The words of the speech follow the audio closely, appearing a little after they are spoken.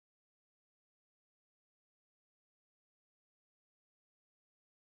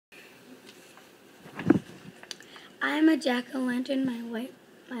I am a jack-o'-lantern, my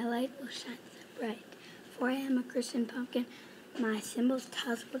light will shine so bright. For I am a Christian pumpkin, my symbols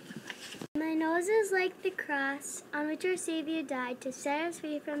tells what My nose is like the cross on which our Savior died. To set us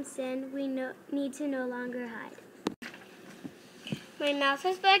free from sin, we need to no longer hide. My mouth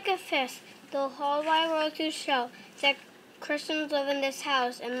is like a fist, the whole wide world to show that Christians live in this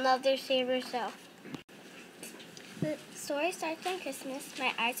house and love their Savior so. The story starts on Christmas.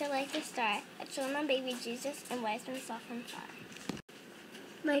 My eyes are like the star, a children on baby Jesus, and wise men saw from far.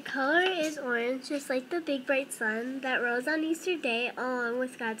 My color is orange, just like the big bright sun that rose on Easter Day along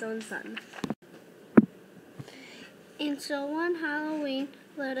with God's own Son. And so on Halloween,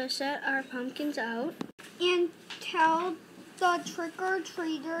 let us set our pumpkins out and tell the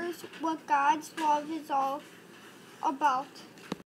trick-or-treaters what God's love is all about.